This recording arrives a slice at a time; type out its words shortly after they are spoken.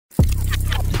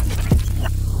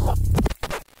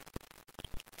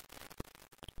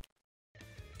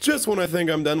Just when I think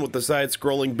I'm done with the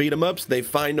side-scrolling beat-em-ups, they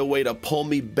find a way to pull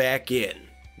me back in.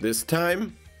 This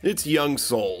time, it's Young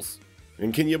Souls.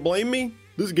 And can you blame me?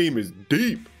 This game is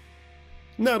deep.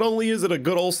 Not only is it a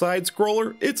good old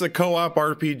side-scroller, it's a co-op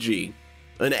RPG.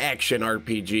 An action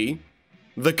RPG.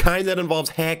 The kind that involves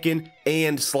hacking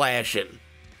and slashing.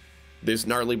 This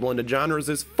gnarly blend of genres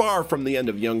is far from the end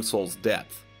of Young Souls'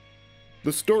 depth.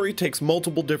 The story takes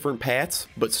multiple different paths,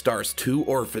 but stars two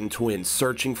orphan twins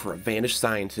searching for a vanished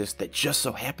scientist that just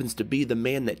so happens to be the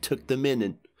man that took them in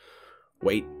and...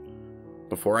 Wait,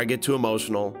 before I get too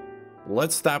emotional,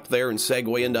 let's stop there and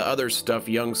segue into other stuff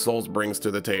Young Souls brings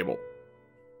to the table.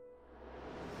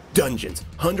 Dungeons,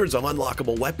 hundreds of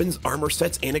unlockable weapons, armor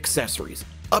sets, and accessories.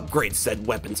 Upgrade said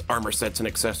weapons, armor sets, and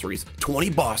accessories, 20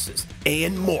 bosses,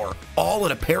 and more, all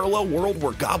in a parallel world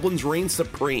where goblins reign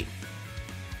supreme.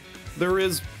 There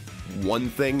is one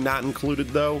thing not included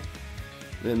though,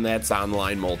 and that's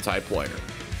online multiplayer.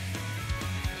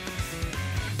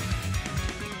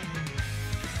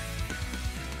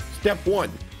 Step 1.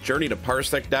 Journey to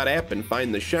Parsec.app and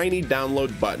find the shiny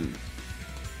download button.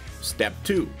 Step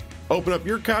 2. Open up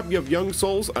your copy of Young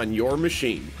Souls on your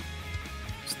machine.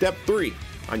 Step 3.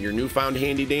 On your newfound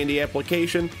handy-dandy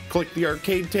application, click the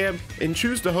arcade tab and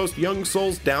choose to host Young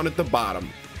Souls down at the bottom.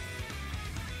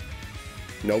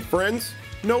 No friends?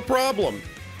 No problem.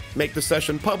 Make the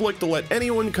session public to let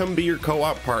anyone come be your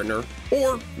co-op partner,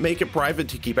 or make it private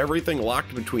to keep everything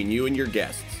locked between you and your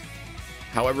guests.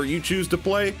 However you choose to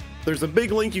play, there's a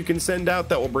big link you can send out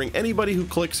that will bring anybody who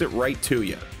clicks it right to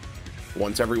you.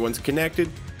 Once everyone's connected,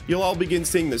 you'll all begin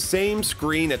seeing the same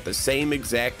screen at the same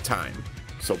exact time.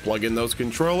 So plug in those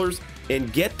controllers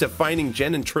and get to finding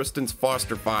Jen and Tristan's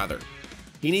foster father.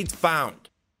 He needs found,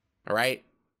 alright?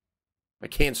 I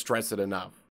can't stress it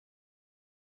enough.